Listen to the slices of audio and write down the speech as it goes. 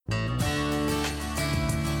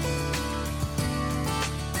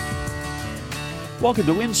Welcome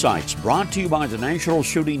to Insights, brought to you by the National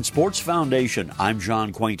Shooting Sports Foundation. I'm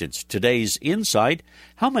John Quaintance. Today's Insight,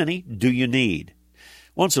 how many do you need?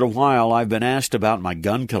 Once in a while, I've been asked about my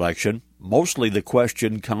gun collection. Mostly the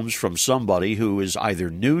question comes from somebody who is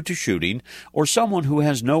either new to shooting or someone who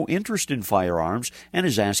has no interest in firearms and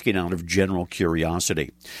is asking out of general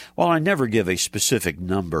curiosity. While I never give a specific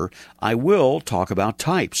number, I will talk about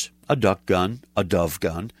types: a duck gun, a dove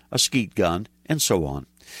gun, a skeet gun, and so on.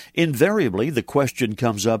 Invariably, the question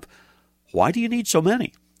comes up, why do you need so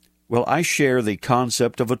many? Well, I share the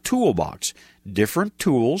concept of a toolbox, different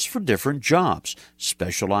tools for different jobs,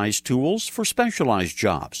 specialized tools for specialized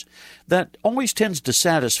jobs. That always tends to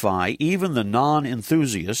satisfy even the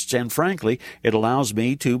non-enthusiasts, and frankly, it allows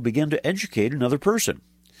me to begin to educate another person.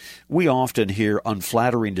 We often hear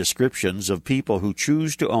unflattering descriptions of people who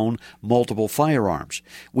choose to own multiple firearms.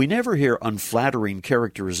 We never hear unflattering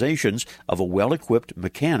characterizations of a well-equipped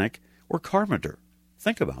mechanic or carpenter.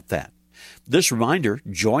 Think about that. This reminder,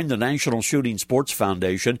 join the National Shooting Sports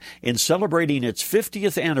Foundation in celebrating its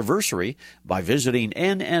 50th anniversary by visiting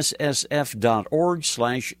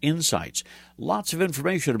nssf.org/insights. Lots of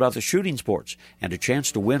information about the shooting sports and a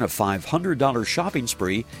chance to win a $500 shopping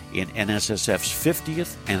spree in NSSF's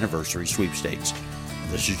 50th anniversary sweepstakes.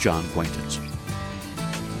 This is John Quaintance.